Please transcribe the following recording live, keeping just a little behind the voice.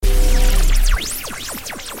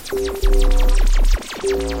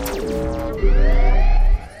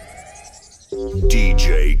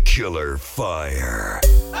Killer fire.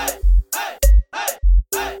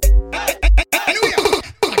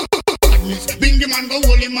 Bingy man go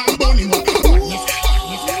hold him and burn him up. Badness,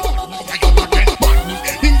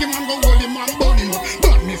 bingy man go hold him and burn him up.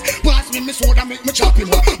 Badness, pass me my soda, make me chop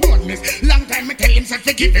him up. Badness, long time me tell him say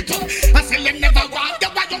to give it up. I say him never want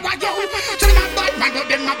the bad. So them a bad man, but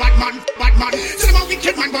them a bad man. So them a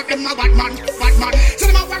wicked man, but them a bad man. So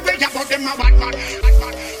them a warrior, but them a bad man.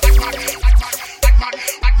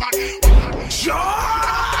 Joy!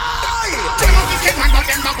 So them a wicked man, but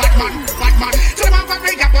them a bad man. So them a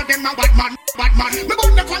warrior, but them a bad man. Me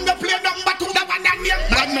gonna come to play number 2, the one that name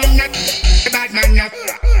Badman.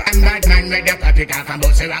 I'm Badman with the puppy talk and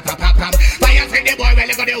bossy rap pam. Fire for the boy, well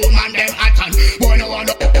you got the woman them hot on. Boy no one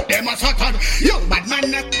them a hot on. Yo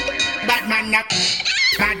Badman with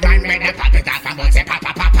the puppy talk and bossy pam.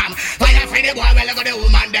 Fire for the boy, well you got the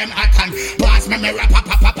woman them hot on. Boss me rap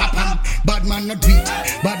pam. Badman no beat,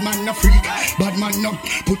 Badman no freak, Badman no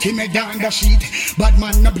put him down the sheet.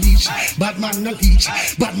 Badman no bleach, Badman no leech,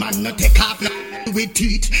 Badman no take off with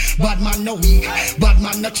teeth. Badman no weak,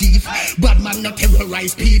 Badman no thief, Badman no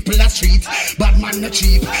terrorize people a street. Badman no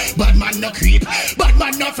cheap, Badman no creep,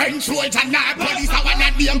 Badman no French soldier, nah police I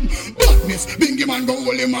wanna them. Badness, bingy man go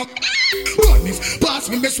hold him up. Badness, pass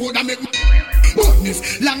me soda make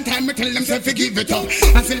badness, long time me tell them say forgive it up.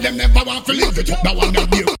 I say them never want to live it up. That one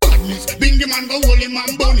of you. Badness, bingy man go hold him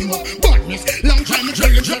and burn him up. Badness, long time me tell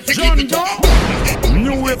them say forgive it up.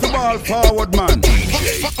 New way to ball forward, man.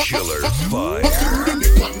 Killer fire.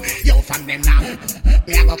 Yo, from them now.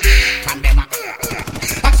 Me a go from them.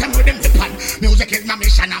 Ask them with them the pan. Music is my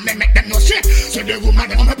mission and me make them no shit. So the woman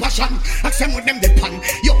them my passion. Ask them with them the pan.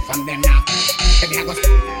 Yo, from them now. Me a go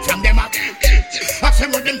from them. Ask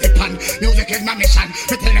them with them the pan. Music is my mission.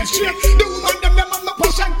 Me tell them straight. The woman them my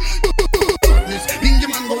passion. Badness, bingy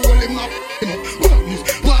man go hold him up. Badness,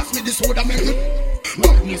 pass me the soda make me.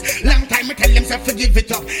 Badness, long time me tell them say forgive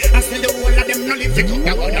it up. I still the whole of them no live it up.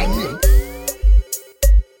 That one of you.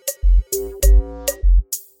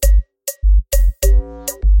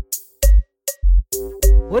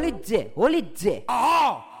 Hold it there.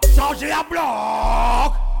 Ah, changer la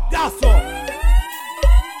bloc. That's all.